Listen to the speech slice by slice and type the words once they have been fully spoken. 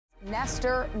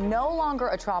Nestor, no longer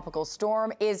a tropical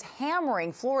storm, is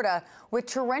hammering Florida with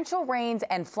torrential rains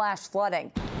and flash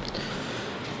flooding.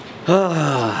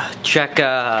 Check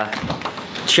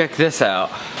this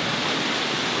out.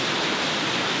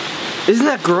 Isn't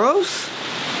that gross?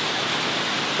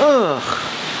 Ugh.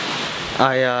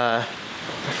 I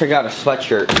forgot a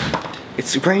sweatshirt.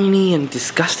 It's rainy and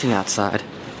disgusting outside.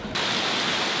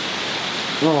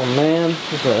 Oh man.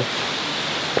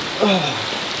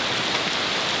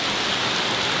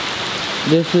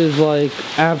 This is like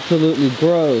absolutely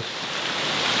gross.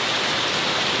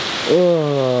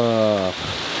 Ugh.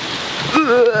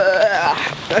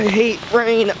 I hate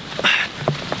rain.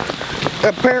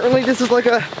 Apparently this is like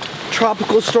a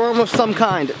tropical storm of some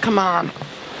kind. Come on.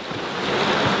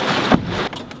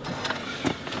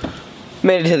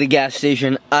 Made it to the gas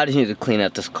station. I just need to clean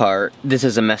out this car. This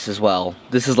is a mess as well.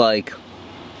 This is like,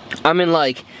 I'm in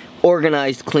like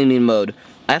organized cleaning mode.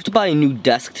 I have to buy a new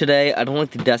desk today. I don't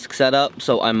like the desk setup,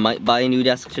 so I might buy a new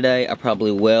desk today. I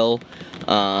probably will.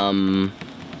 I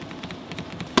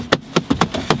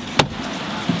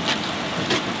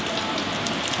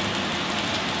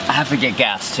have to get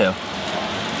gas too.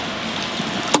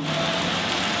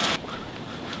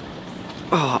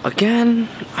 Oh, again?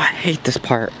 I hate this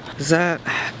part. Is that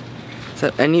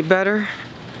any better?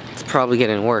 It's probably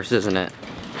getting worse, isn't it?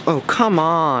 Oh, come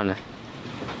on.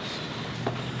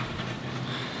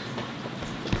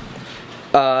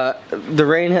 The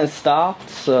rain has stopped,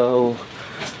 so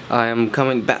I am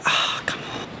coming back. Oh, come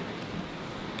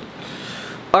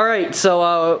on. Alright,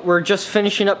 so we're just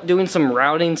finishing up doing some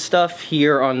routing stuff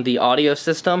here on the audio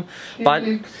system. By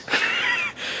the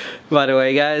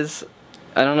way, guys,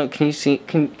 I don't know, can you see,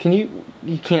 can you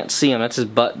can't see him, that's his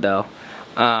butt though.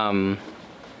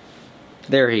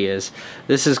 There he is.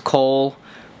 This is Cole.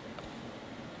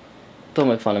 Don't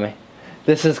make fun of me.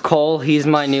 This is Cole, he's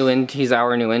our new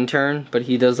intern, but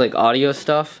he does like audio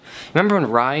stuff. Remember when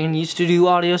Ryan used to do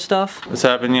audio stuff? What's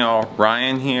happening, y'all?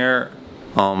 Ryan here,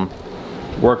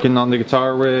 working on the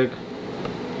guitar rig,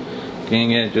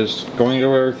 getting it, just going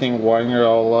over everything, wiring it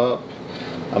all up.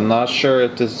 I'm not sure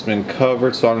if this has been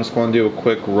covered, so I'm just going to do a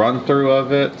quick run through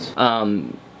of it.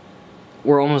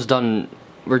 We're almost done.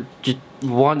 We're just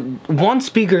one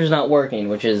speaker's not working,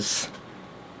 which is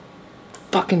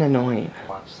fucking annoying.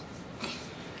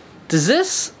 Does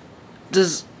this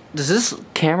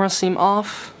camera seem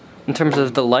off in terms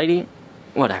of the lighting?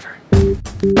 Whatever.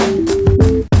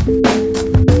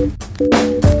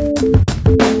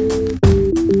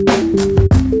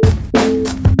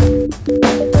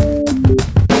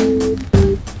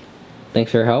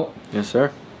 Thanks for your help. Yes,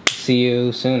 sir. See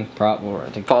you soon.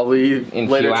 Probably in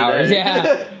later a few hours. today.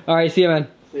 Yeah. All right. See you, man.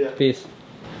 See ya. Peace.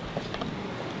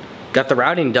 Got the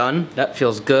routing done. That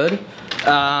feels good.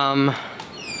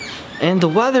 And the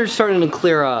weather's starting to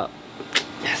clear up.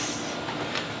 Yes.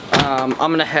 I'm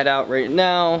gonna head out right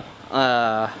now.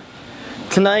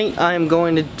 Tonight I am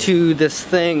going to do this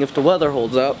thing, if the weather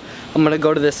holds up. I'm gonna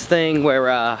go to this thing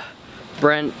where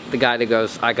Brent, the guy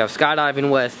that I go skydiving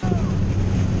with,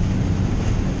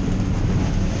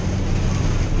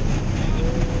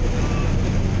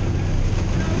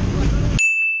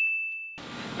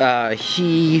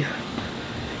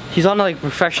 he's on like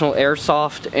professional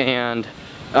airsoft and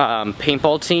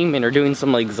paintball team, and are doing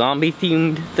some like zombie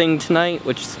themed thing tonight,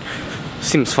 which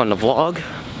seems fun to vlog.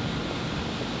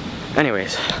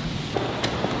 Anyways.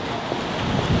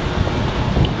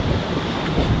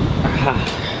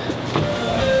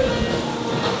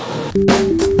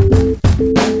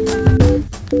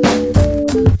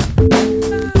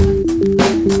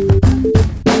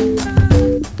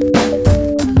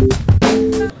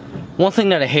 One thing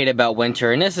that I hate about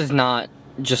winter, and this is not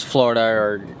just Florida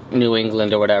or New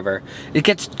England or whatever, it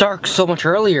gets dark so much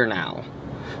earlier now.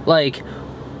 Like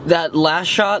that last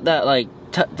shot, that like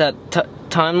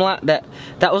time lapse,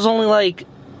 that was only like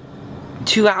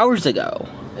 2 hours ago,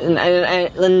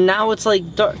 and now it's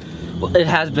like dark. Well, it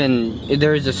has been.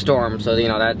 There is a storm, so you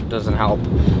know that doesn't help.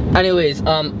 Anyways,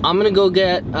 I'm gonna go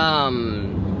get.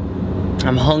 I'm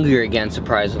hungry again,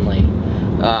 surprisingly.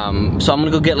 So I'm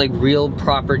gonna go get like real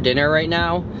proper dinner right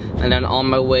now, and then on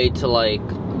my way to like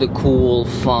the cool,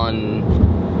 fun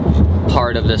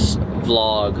part of this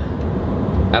vlog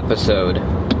episode.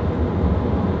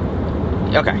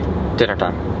 Okay, dinner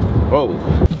time. Whoa.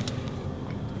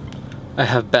 I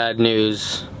have bad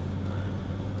news.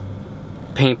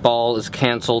 Paintball is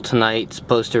canceled tonight. It's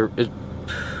supposed to,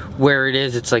 where it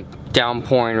is, it's like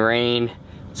downpouring rain.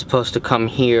 It's supposed to come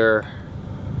here.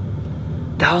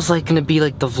 That was like gonna be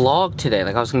like the vlog today.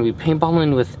 Like I was gonna be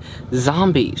paintballing with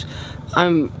zombies.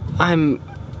 I'm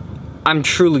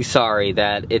truly sorry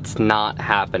that it's not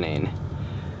happening.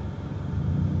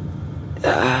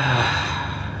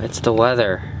 It's the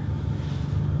weather.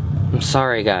 I'm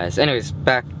sorry, guys. Anyways,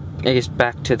 back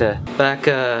to the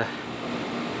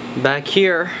back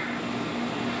here.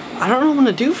 I don't know what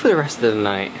to do for the rest of the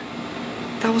night.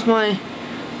 That's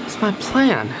my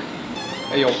plan.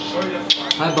 Hey yo.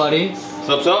 Hi, buddy.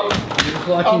 What's up? Just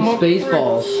watching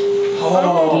Spaceballs.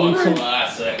 Oh,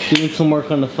 classic. Doing some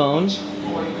work on the phone.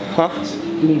 Huh?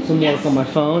 Doing some work on my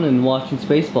phone and watching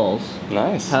Spaceballs.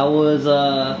 Nice. How was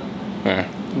The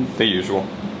usual.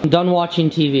 I'm done watching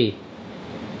TV.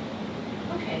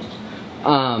 Okay.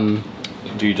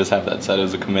 Do you just have that set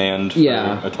as a command?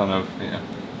 Yeah. For a ton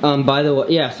of By the way,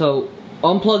 yeah, so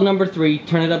unplug number 3,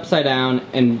 turn it upside down,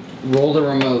 and roll the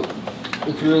remote.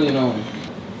 It's really annoying.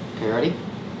 Okay, ready?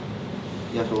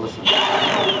 You have to listen.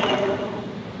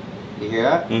 You hear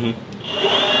that? Mm-hmm.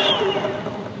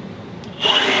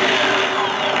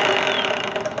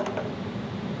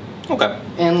 Okay.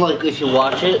 And like, if you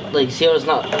watch it, like, see how it's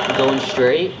not going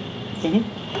straight? Mm-hmm.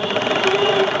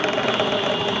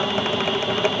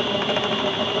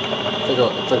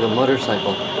 It's like a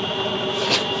motorcycle.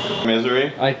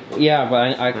 Misery? Yeah,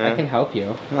 but I can help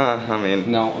you. I mean.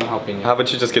 No, I'm helping you. How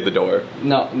about you just get the door?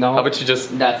 No. How about you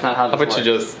just? That's not how this How about works. you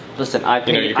just? Listen, I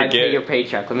pay, you could I pay get your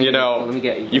paycheck. Let me let me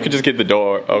get you. You could just get the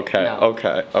door. Okay. No.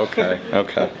 Okay. Okay.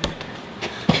 Okay.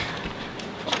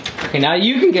 Okay, now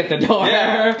you can get the door.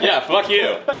 Yeah. Fuck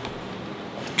you.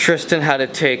 Tristan had to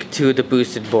take 2 of the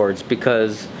boosted boards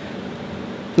because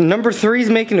number 3 is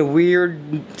making a weird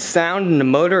sound in the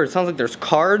motor. It sounds like there's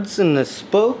cards in the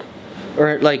spoke.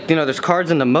 Or like, you know, there's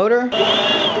cards in the motor.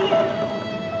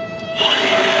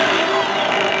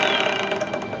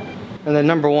 And then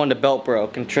number 1, the belt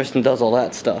broke, and Tristan does all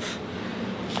that stuff.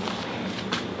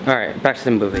 Alright, back to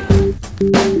the movie.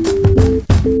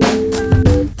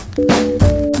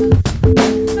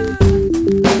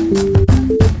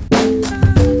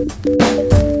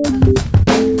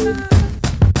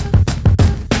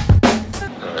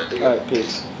 Alright,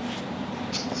 peace.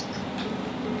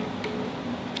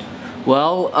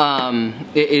 Well,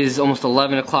 it is almost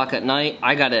 11 o'clock at night.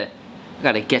 I gotta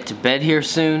get to bed here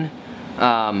soon,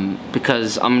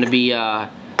 because I'm gonna be, I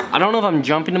don't know if I'm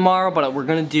jumping tomorrow, but we're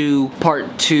gonna do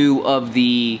part 2 of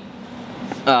the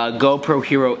GoPro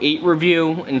Hero 8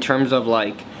 review in terms of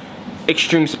like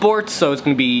extreme sports. So it's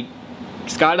gonna be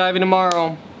skydiving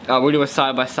tomorrow. We're doing a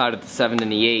side-by-side at the 7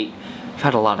 and the 8. I've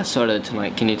had a lot of soda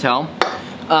tonight, can you tell?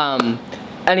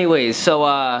 Anyways,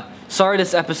 so, sorry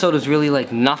this episode is really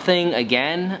like nothing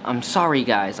again. I'm sorry,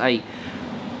 guys.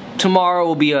 Tomorrow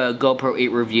will be a GoPro 8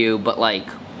 review, but like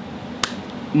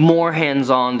more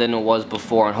hands-on than it was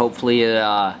before, and hopefully it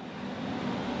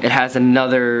has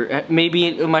another, maybe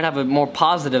it might have a more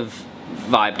positive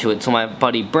vibe to it. So my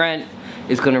buddy Brent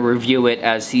is gonna review it,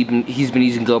 as he's been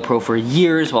using GoPro for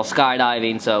years while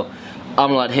skydiving, so I'm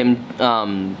gonna let him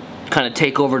kind of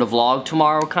take over the vlog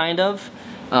tomorrow, kind of.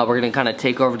 We're gonna kind of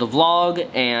take over the vlog,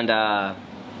 and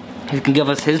he can give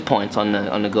us his points on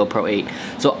the GoPro 8.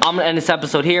 So I'm gonna end this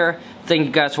episode here. Thank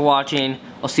you guys for watching.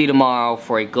 I'll see you tomorrow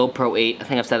for a GoPro 8. I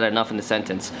think I've said that enough in the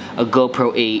sentence. A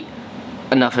GoPro 8,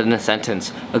 enough in the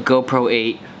sentence. A GoPro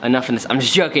 8, enough in this. I'm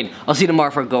just joking. I'll see you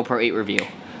tomorrow for a GoPro 8 review.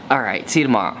 All right, see you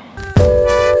tomorrow.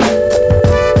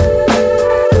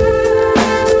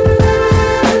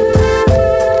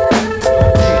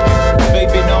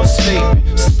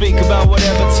 Speak about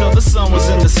whatever till the sun was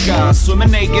in the sky.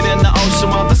 Swimming naked in the ocean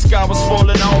while the sky was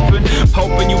falling open.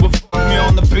 Hoping you would fuck me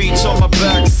on the beach on my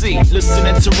back seat,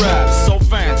 listening to raps so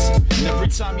fancy. And every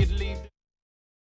time you'd leave.